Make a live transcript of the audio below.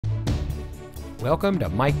Welcome to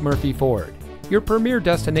Mike Murphy Ford, your premier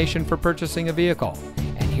destination for purchasing a vehicle.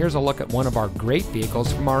 And here's a look at one of our great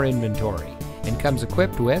vehicles from our inventory, and comes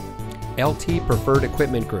equipped with LT Preferred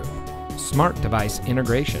Equipment Group, Smart Device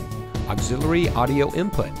Integration, Auxiliary Audio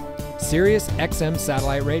Input, Sirius XM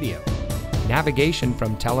Satellite Radio, Navigation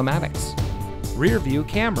from Telematics, Rear View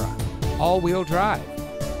Camera, All-Wheel Drive,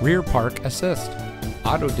 Rear Park Assist,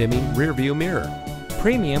 Auto-Dimming Rear View Mirror,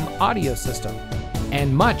 Premium Audio System,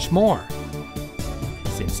 and much more.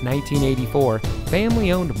 Since 1984,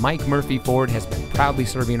 family-owned Mike Murphy Ford has been proudly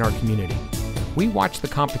serving our community. We watch the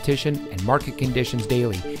competition and market conditions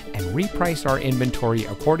daily and reprice our inventory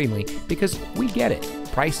accordingly because we get it.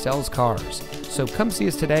 Price sells cars. So come see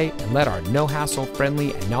us today and let our no-hassle,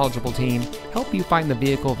 friendly, and knowledgeable team help you find the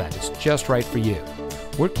vehicle that is just right for you.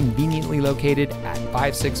 We're conveniently located at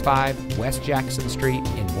 565 West Jackson Street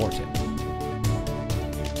in Morton.